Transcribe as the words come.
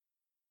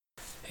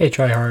Hey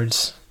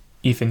tryhards,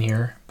 Ethan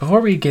here.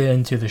 Before we get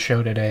into the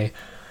show today,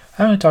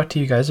 I want to talk to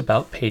you guys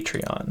about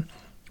Patreon.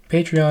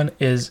 Patreon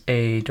is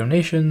a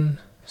donation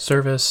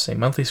service, a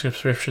monthly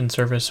subscription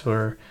service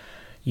where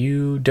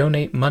you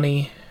donate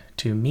money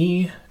to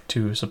me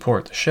to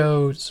support the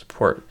show, to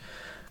support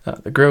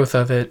the growth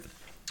of it,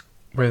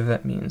 whether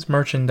that means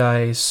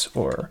merchandise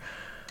or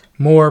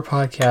more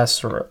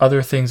podcasts or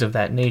other things of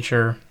that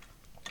nature.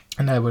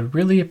 And I would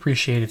really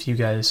appreciate if you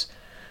guys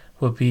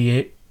would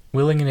be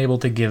willing and able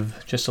to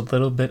give just a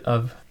little bit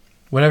of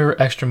whatever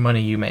extra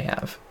money you may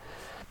have.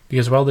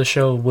 Because while the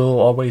show will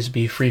always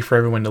be free for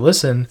everyone to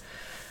listen,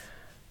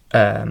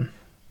 the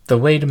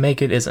way to make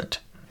it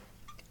isn't.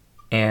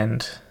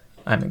 And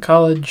I'm in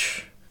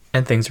college,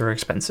 and things are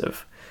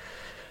expensive.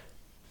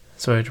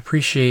 So I'd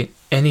appreciate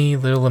any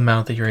little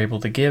amount that you're able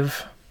to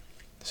give.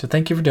 So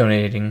thank you for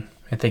donating,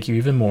 and thank you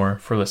even more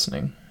for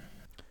listening.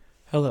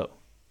 Hello,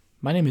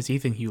 my name is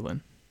Ethan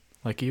Hewlin.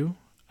 Like you,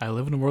 I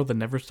live in a world that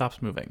never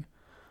stops moving.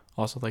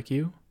 Also like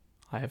you,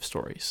 I have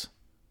stories.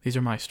 These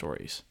are my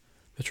stories.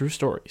 The true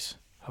stories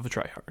of a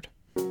tryhard.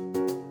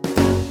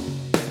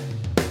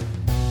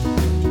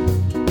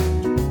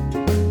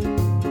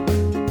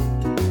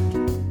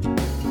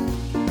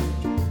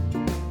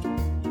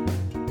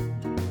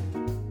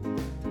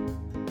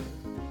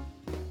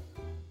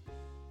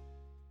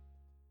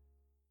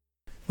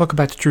 Welcome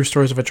back to True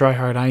Stories of a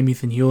Tryhard. I'm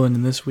Ethan Hewlin,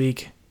 and this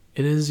week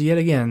it is yet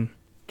again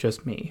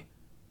just me,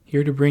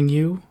 here to bring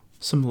you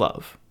some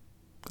love.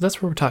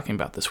 That's what we're talking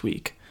about this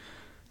week.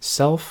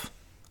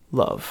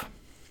 Self-love.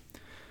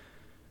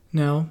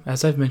 Now,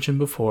 as I've mentioned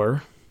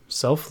before,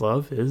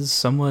 self-love is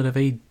somewhat of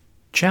a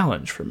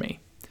challenge for me.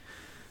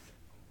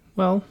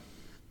 Well,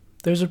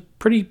 there's a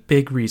pretty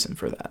big reason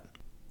for that.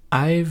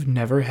 I've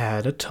never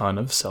had a ton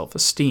of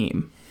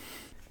self-esteem.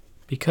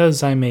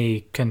 Because I'm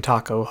a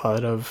Kentako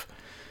HUD of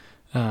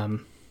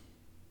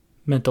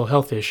mental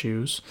health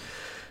issues,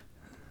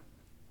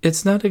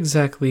 it's not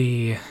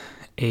exactly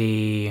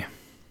a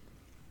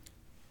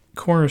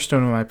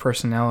cornerstone of my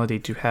personality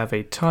to have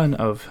a ton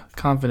of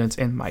confidence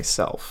in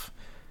myself,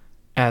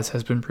 as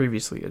has been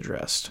previously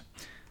addressed.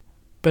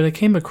 But I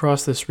came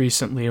across this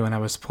recently when I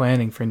was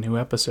planning for new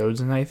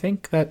episodes, and I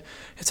think that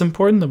it's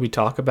important that we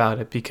talk about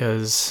it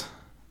because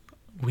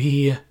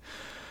we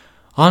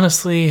all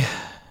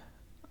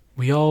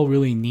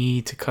really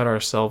need to cut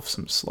ourselves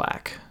some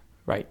slack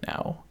right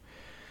now.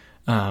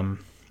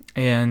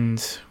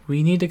 And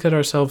we need to cut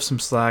ourselves some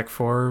slack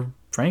for,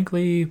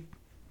 frankly,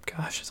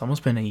 it's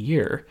almost been a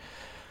year.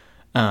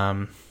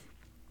 And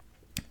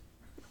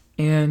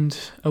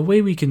a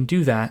way we can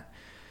do that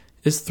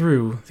is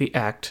through the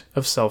act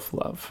of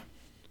self-love.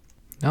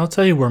 Now I'll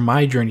tell you where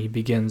my journey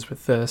begins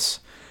with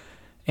this,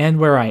 and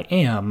where I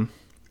am,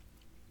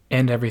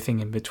 and everything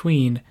in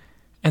between,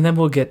 and then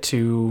we'll get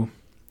to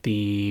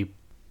the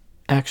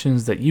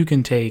actions that you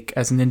can take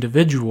as an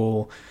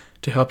individual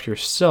to help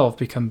yourself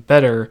become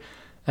better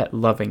at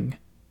loving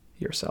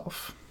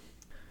yourself.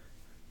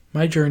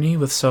 My journey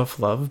with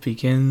self-love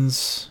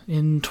begins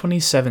in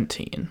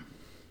 2017.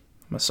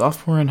 I'm a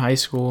sophomore in high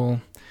school.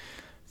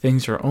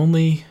 Things are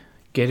only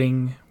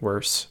getting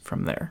worse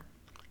from there.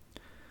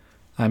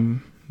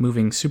 I'm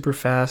moving super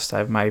fast. I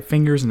have my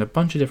fingers in a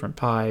bunch of different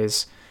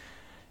pies,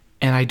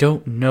 and I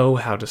don't know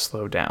how to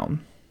slow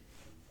down.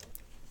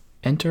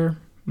 Enter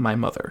my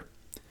mother.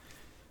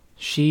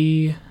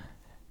 She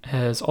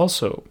has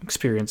also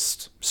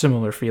experienced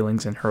similar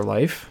feelings in her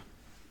life,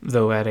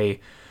 though at a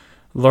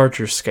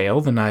larger scale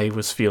than I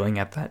was feeling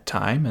at that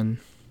time, and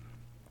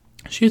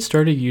she had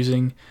started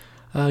using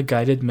a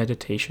guided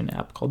meditation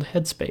app called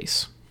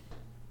Headspace.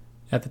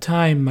 At the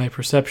time, my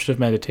perception of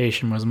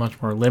meditation was much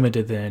more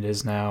limited than it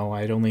is now.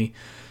 I'd only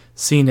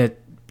seen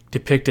it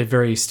depicted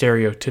very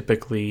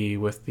stereotypically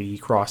with the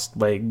crossed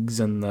legs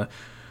and the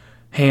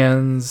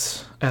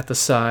hands at the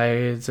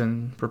sides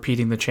and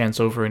repeating the chants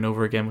over and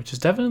over again, which is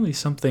definitely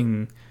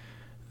something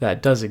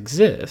that does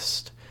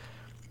exist,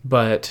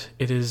 but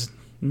it is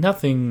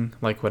nothing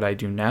like what I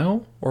do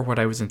now or what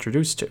I was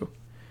introduced to.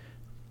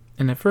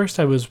 And at first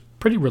I was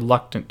pretty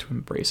reluctant to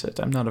embrace it.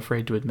 I'm not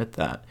afraid to admit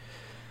that.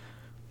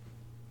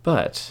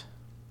 But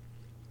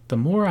the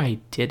more I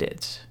did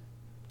it,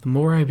 the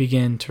more I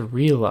began to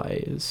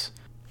realize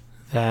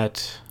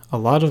that a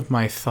lot of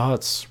my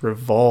thoughts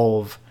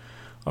revolve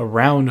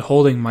around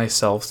holding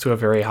myself to a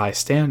very high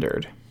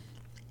standard,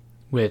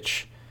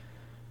 which,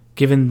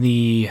 given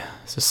the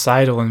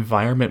societal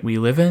environment we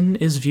live in,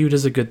 is viewed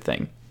as a good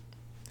thing.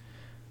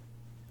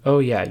 Oh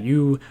yeah,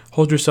 you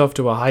hold yourself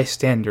to a high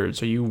standard,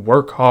 so you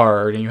work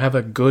hard, and you have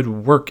a good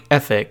work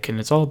ethic, and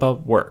it's all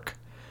about work.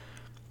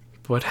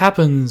 But what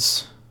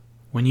happens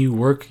when you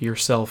work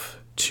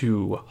yourself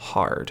too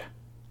hard?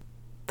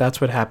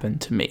 That's what happened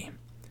to me.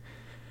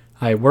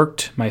 I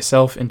worked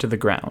myself into the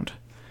ground.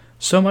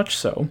 So much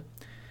so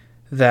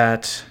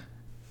that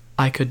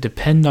I could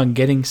depend on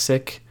getting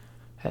sick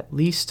at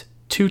least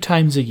 2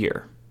 times a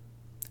year.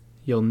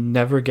 You'll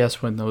never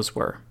guess when those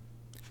were.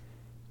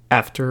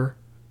 After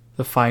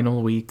the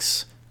final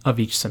weeks of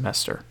each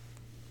semester.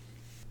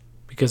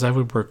 Because I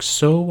would work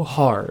so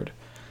hard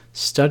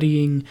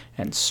studying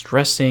and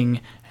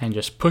stressing and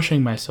just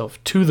pushing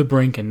myself to the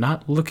brink and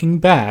not looking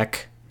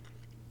back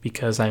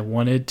because I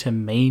wanted to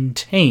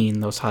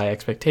maintain those high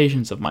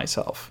expectations of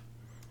myself.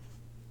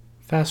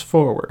 Fast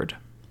forward.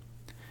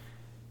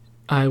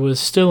 I was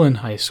still in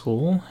high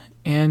school,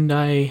 and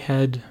I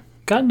had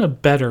gotten a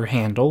better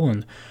handle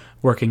on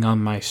working on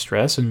my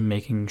stress and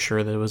making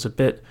sure that it was a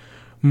bit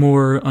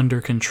more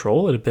under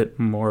control at a bit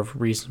more of a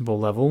reasonable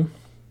level,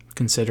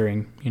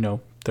 considering,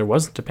 there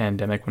wasn't a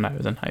pandemic when I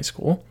was in high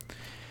school.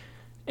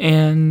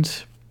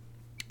 And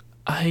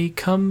I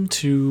come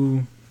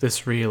to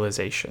this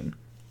realization.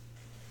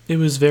 It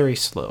was very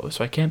slow,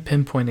 so I can't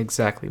pinpoint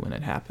exactly when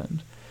it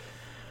happened.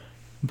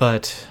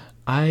 But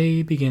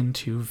I began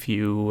to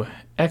view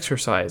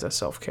exercise as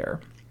self-care.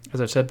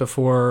 As I've said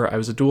before, I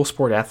was a dual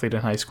sport athlete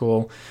in high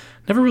school.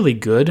 Never really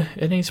good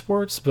at any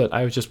sports, but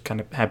I was just kind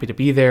of happy to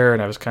be there,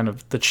 and I was kind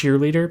of the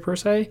cheerleader, per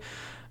se.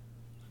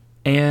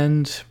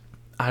 And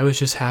I was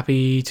just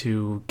happy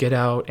to get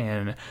out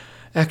and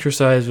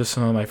exercise with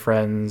some of my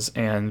friends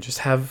and just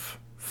have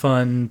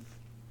fun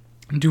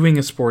doing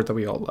a sport that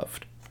we all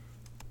loved.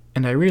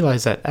 And I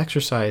realized that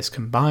exercise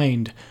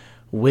combined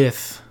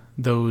with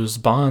those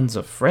bonds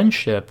of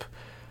friendship,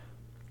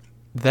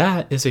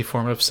 that is a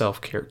form of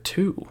self-care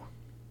too.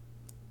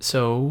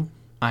 So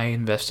I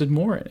invested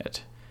more in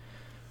it.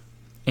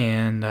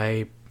 And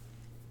I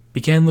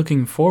began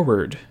looking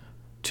forward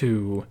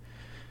to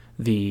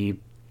the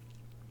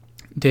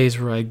days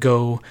where I'd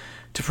go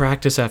to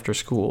practice after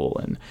school,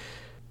 and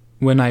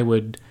when I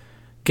would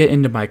get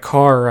into my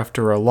car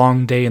after a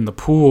long day in the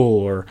pool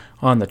or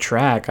on the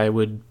track,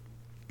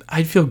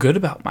 I'd feel good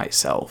about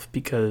myself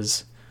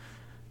because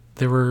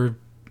there were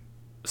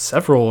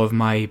several of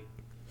my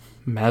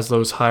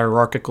Maslow's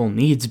hierarchical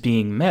needs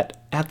being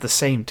met at the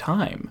same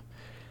time,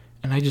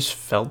 and I just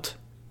felt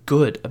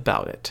good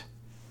about it.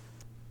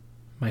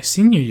 My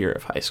senior year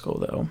of high school,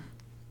 though,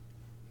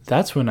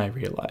 that's when I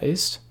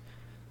realized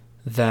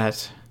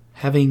that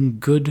having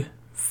good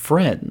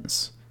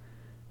friends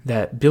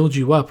that build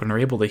you up and are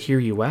able to hear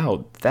you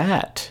out,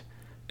 that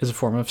is a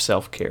form of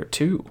self-care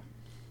too.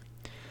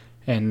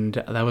 And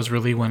that was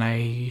really when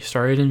I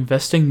started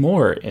investing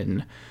more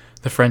in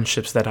the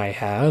friendships that I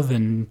have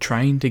and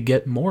trying to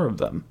get more of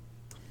them.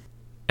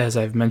 As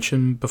I've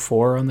mentioned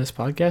before on this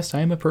podcast, I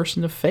am a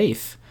person of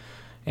faith.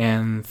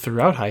 And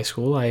throughout high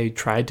school, I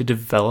tried to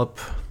develop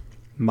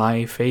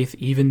my faith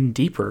even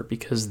deeper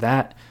because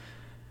that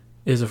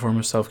is a form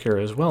of self-care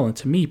as well. And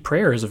to me,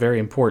 prayer is a very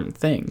important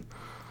thing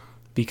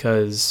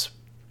because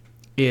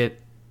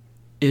it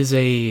is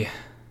a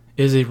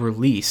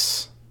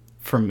release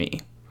for me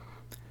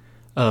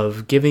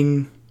of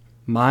giving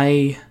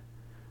my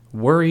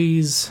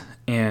worries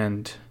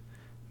and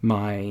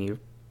my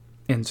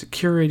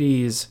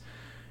insecurities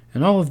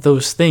and all of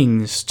those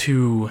things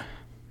to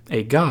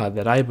a God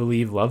that I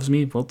believe loves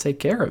me and will take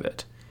care of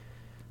it.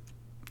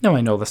 Now,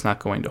 I know that's not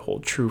going to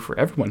hold true for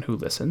everyone who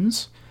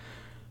listens,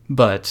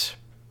 but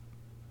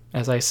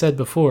as I said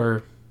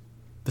before,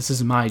 this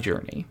is my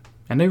journey,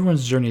 and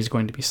everyone's journey is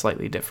going to be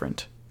slightly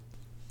different.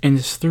 And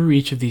it's through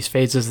each of these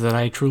phases that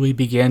I truly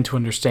began to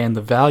understand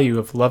the value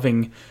of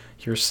loving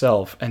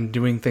yourself and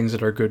doing things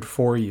that are good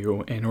for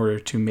you in order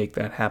to make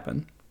that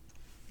happen.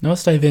 Now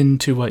let's dive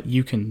into what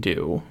you can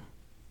do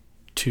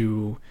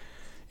to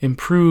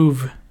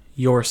improve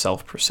your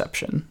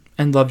self-perception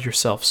and love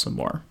yourself some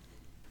more.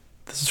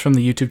 This is from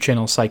the YouTube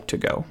channel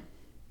Psych2Go.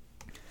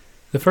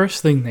 The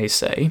first thing they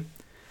say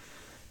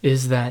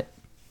is that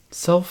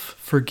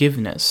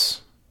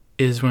self-forgiveness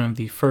is one of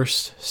the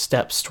first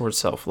steps towards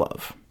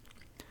self-love.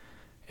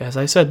 As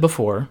I said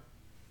before,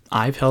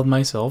 I've held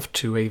myself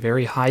to a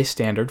very high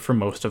standard for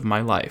most of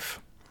my life.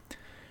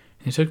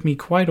 It took me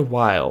quite a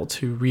while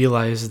to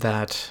realize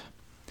that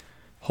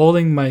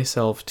holding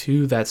myself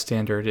to that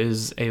standard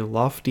is a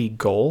lofty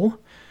goal,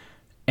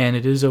 and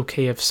it is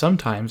okay if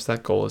sometimes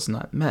that goal is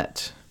not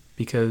met,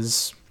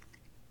 because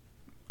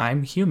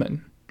I'm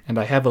human, and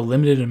I have a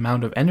limited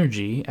amount of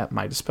energy at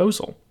my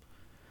disposal.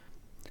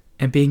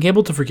 And being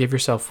able to forgive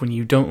yourself when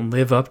you don't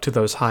live up to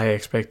those high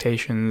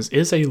expectations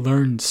is a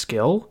learned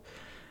skill,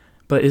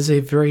 but is a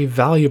very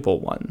valuable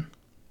one.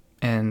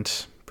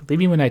 And believe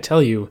me when I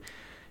tell you,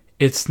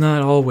 it's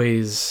not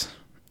always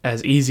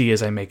as easy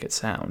as I make it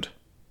sound.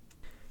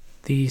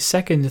 The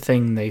second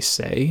thing they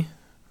say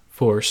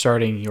for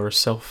starting your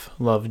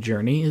self-love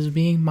journey is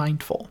being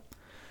mindful.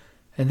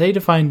 And they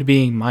defined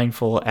being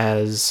mindful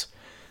as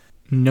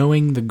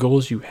knowing the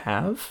goals you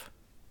have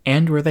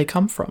and where they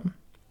come from.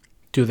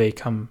 Do they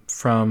come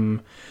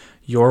from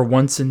your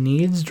wants and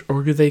needs,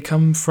 or do they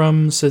come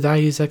from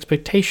society's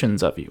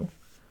expectations of you?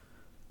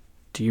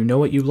 Do you know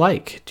what you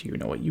like? Do you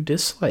know what you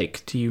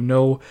dislike? Do you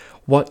know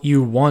what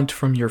you want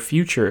from your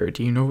future?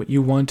 Do you know what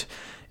you want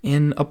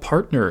in a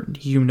partner?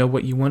 Do you know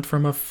what you want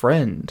from a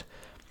friend?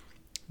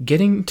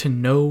 Getting to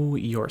know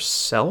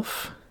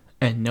yourself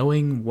and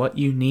knowing what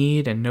you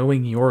need and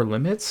knowing your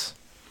limits,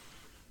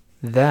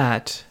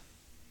 that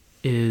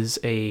is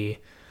a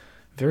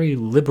very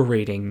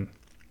liberating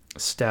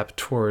step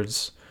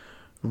towards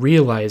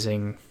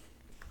realizing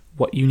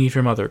what you need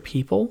from other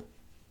people,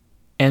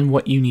 and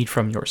what you need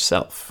from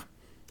yourself.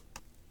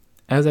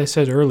 As I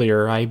said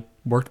earlier, I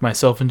worked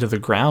myself into the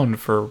ground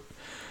for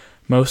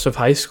most of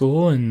high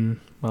school and,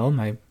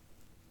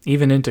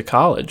 even into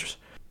college,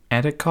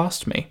 and it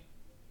cost me.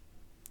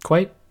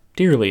 Quite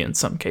dearly in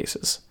some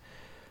cases.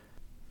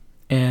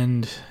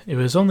 And it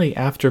was only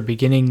after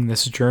beginning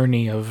this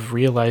journey of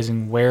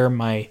realizing where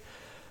my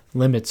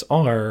limits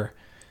are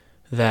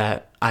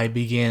that I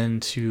began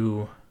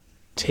to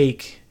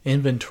take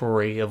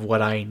inventory of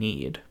what I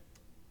need.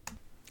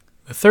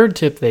 The third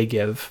tip they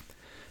give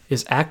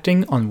is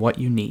acting on what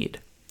you need.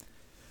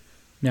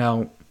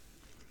 Now,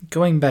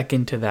 going back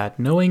into that,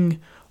 knowing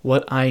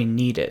what I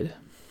needed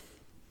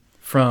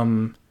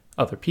from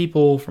other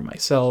people, from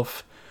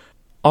myself,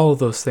 all of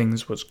those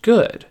things was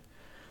good.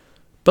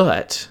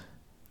 But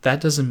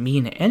that doesn't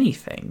mean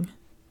anything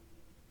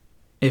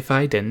if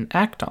I didn't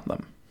act on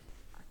them.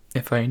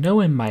 If I know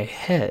in my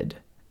head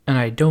and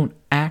I don't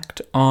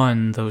act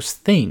on those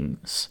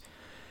things,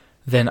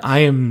 then I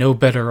am no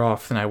better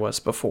off than I was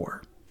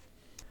before.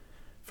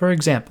 For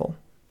example,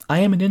 I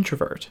am an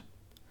introvert.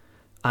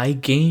 I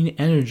gain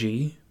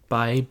energy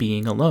by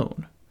being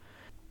alone.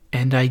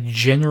 And I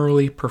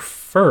generally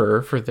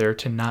prefer for there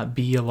to not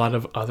be a lot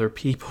of other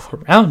people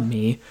around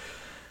me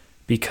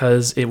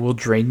because it will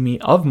drain me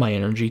of my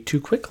energy too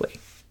quickly.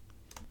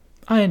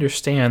 I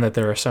understand that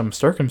there are some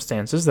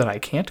circumstances that I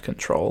can't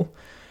control,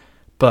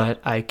 but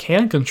I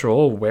can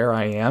control where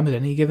I am at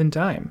any given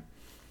time.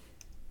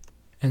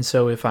 And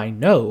so if I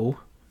know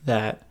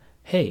that,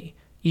 hey,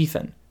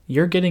 Ethan,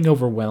 you're getting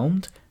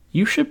overwhelmed,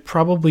 you should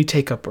probably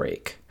take a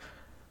break.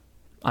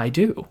 I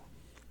do.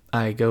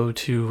 I go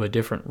to a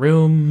different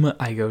room,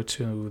 I go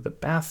to the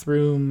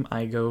bathroom,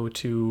 I go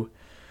to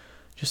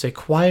just a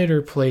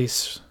quieter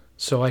place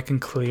so I can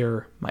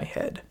clear my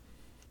head.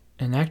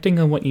 And acting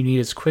on what you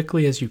need as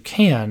quickly as you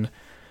can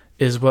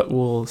is what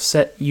will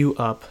set you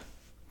up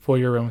for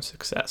your own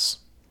success.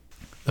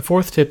 The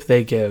fourth tip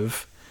they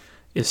give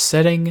is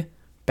setting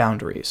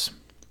boundaries.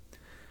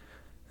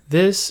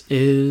 This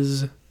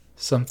is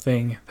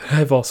something that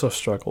I've also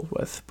struggled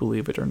with,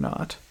 believe it or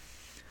not,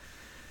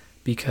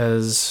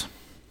 because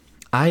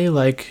I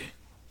like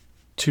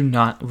to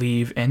not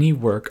leave any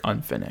work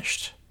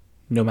unfinished,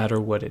 no matter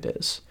what it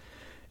is.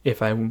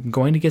 If I'm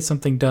going to get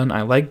something done,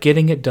 I like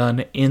getting it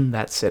done in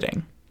that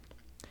sitting.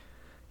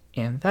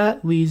 And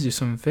that leads to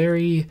some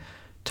very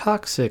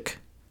toxic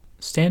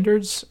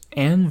standards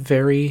and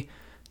very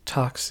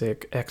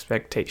toxic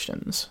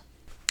expectations.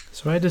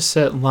 So I had to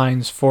set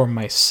lines for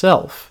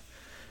myself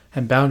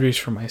and boundaries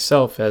for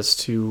myself as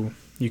to,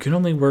 you can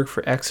only work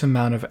for X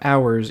amount of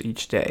hours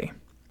each day.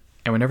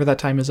 And whenever that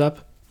time is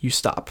up, you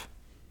stop.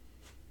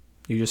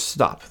 You just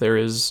stop. There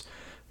is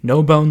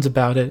no bones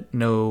about it,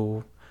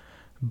 no,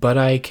 but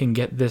I can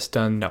get this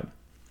done, no.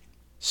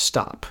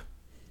 Stop.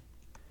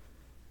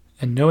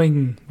 And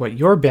knowing what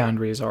your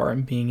boundaries are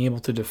and being able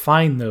to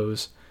define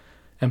those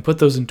and put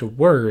those into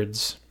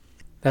words,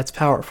 that's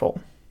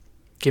powerful.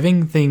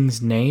 Giving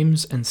things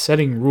names and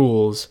setting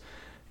rules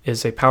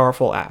is a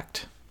powerful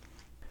act.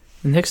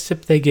 The next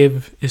tip they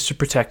give is to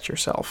protect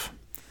yourself.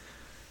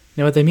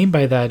 Now, what they mean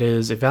by that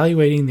is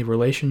evaluating the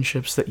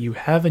relationships that you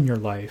have in your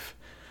life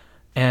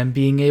and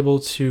being able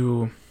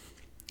to,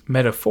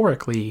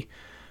 metaphorically,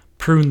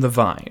 prune the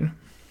vine.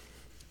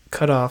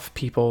 Cut off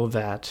people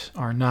that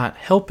are not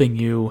helping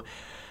you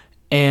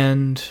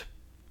and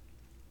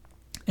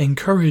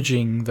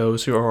encouraging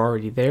those who are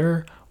already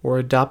there or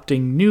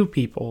adopting new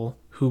people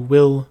who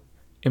will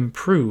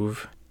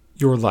improve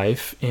your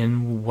life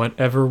in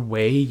whatever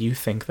way you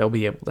think they'll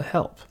be able to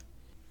help.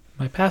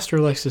 My pastor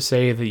likes to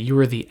say that you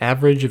are the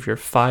average of your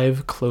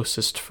 5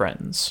 closest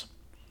friends.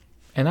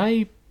 And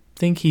I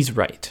think he's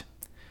right.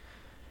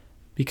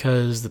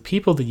 Because the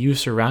people that you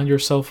surround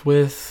yourself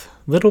with,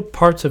 little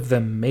parts of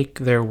them make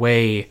their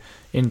way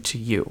into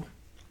you,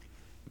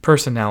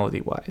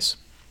 personality-wise.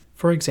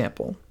 For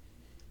example,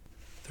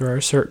 there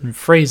are certain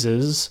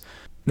phrases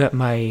that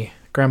my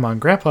grandma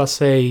and grandpa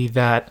say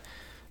that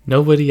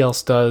nobody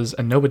else does,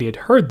 and nobody had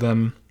heard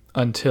them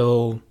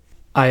until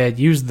I had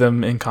used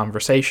them in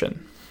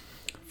conversation.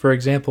 For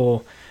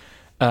example,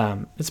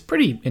 it's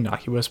pretty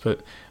innocuous,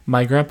 but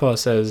my grandpa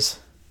says,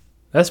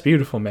 "That's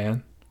beautiful,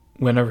 man,"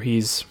 whenever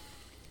he's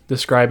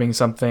describing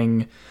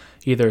something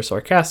either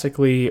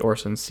sarcastically or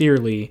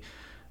sincerely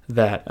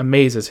that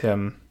amazes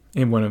him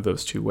in one of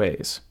those two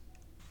ways.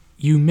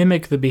 You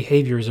mimic the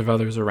behaviors of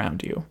others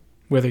around you,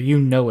 whether you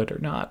know it or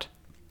not.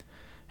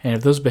 And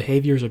if those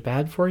behaviors are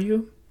bad for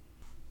you,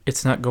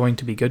 it's not going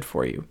to be good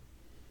for you.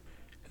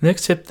 The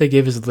next tip they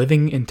give is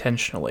living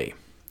intentionally.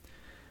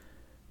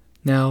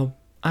 Now,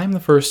 I'm the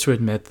first to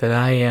admit that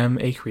I am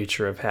a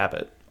creature of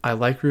habit. I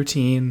like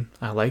routine.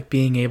 I like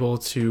being able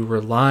to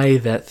rely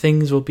that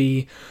things will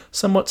be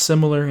somewhat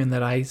similar and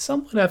that I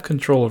somewhat have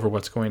control over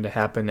what's going to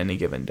happen any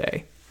given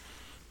day.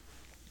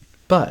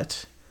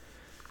 But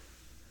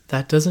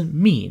that doesn't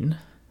mean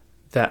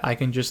that I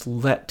can just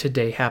let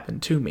today happen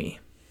to me.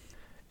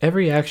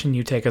 Every action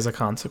you take has a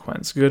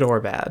consequence, good or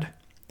bad.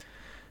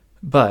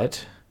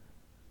 But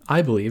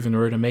I believe in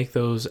order to make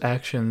those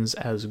actions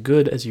as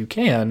good as you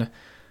can,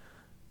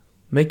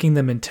 making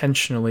them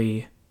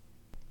intentionally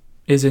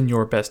is in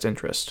your best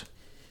interest.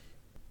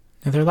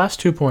 Now, their last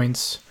 2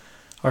 points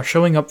are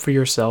showing up for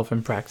yourself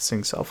and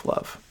practicing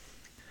self-love.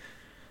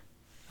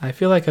 I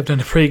feel like I've done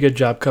a pretty good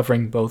job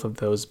covering both of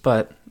those,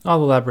 but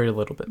I'll elaborate a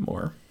little bit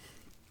more.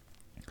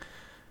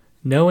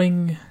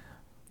 Knowing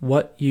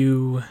what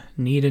you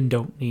need and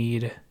don't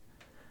need,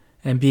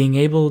 and being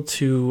able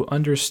to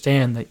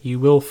understand that you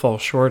will fall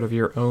short of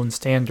your own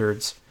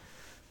standards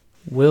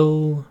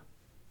will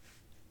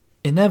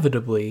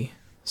inevitably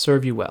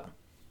serve you well.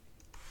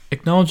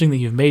 Acknowledging that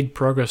you've made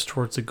progress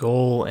towards a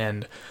goal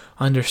and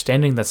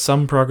understanding that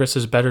some progress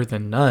is better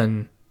than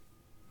none,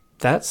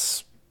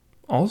 that's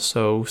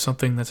also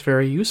something that's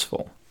very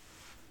useful.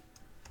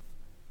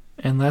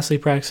 And lastly,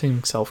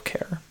 practicing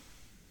self-care.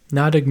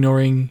 Not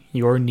ignoring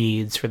your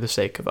needs for the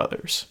sake of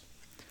others.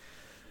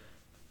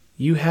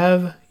 You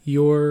have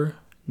your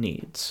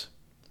needs.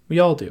 We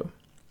all do.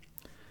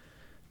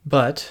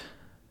 But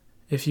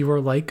if you are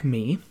like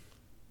me,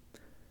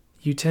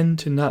 you tend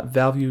to not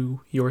value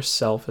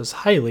yourself as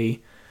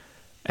highly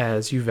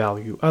as you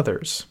value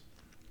others.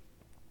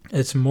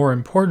 It's more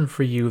important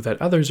for you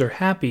that others are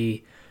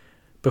happy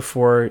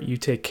before you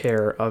take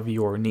care of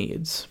your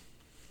needs.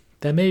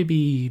 That may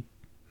be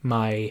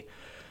my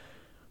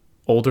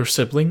older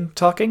sibling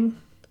talking,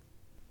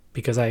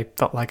 because I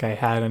felt like I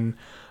had an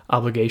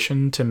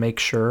obligation to make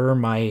sure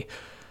my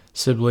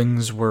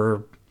siblings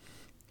were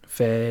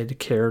fed,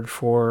 cared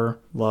for,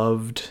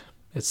 loved,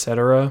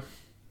 etc.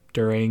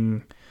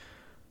 during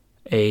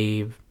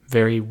a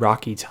very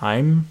rocky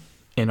time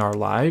in our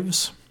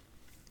lives.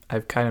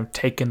 I've kind of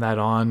taken that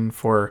on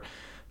for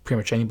pretty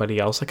much anybody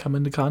else I come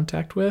into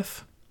contact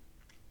with.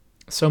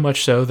 So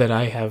much so that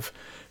I have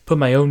put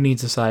my own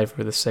needs aside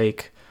for the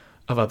sake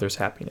of others'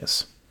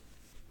 happiness.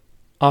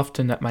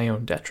 Often at my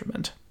own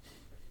detriment.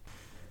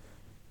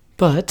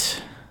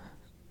 But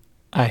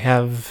I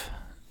have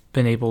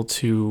been able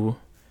to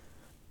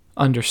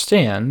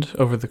understand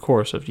over the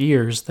course of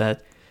years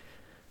that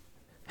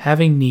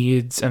having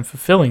needs and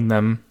fulfilling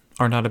them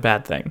are not a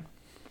bad thing.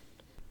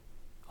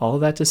 All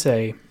of that to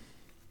say,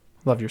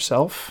 love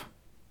yourself,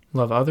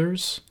 love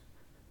others,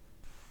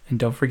 and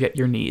don't forget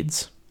your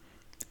needs.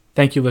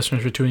 Thank you,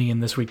 listeners, for tuning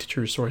in this week to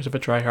True Stories of a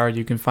Tryhard.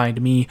 You can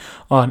find me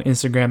on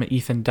Instagram at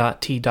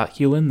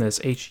ethan.t.hulen. That's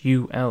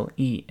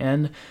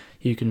Hulen.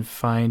 You can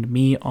find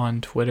me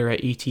on Twitter at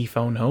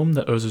etphonehome.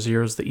 The O's are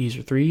zeros, the E's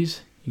are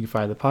threes. You can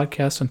find the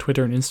podcast on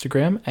Twitter and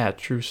Instagram at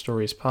True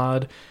Stories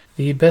Pod.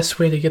 The best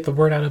way to get the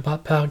word out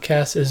about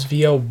podcasts is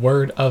via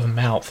word of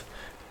mouth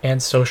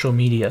and social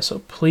media. So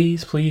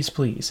please, please,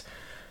 please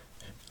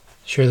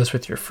share this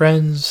with your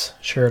friends.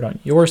 Share it on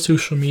your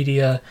social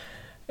media.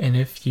 And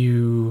if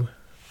you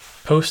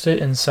post it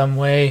in some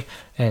way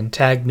and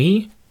tag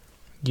me,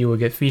 you will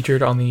get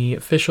featured on the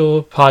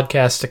official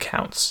podcast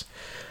accounts.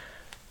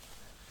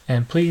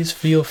 And please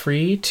feel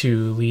free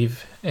to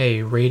leave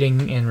a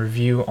rating and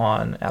review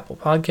on Apple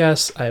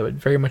Podcasts. I would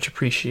very much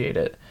appreciate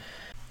it.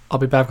 I'll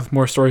be back with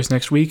more stories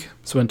next week.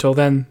 So until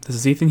then, this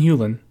is Ethan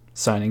Hulen,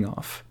 signing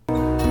off.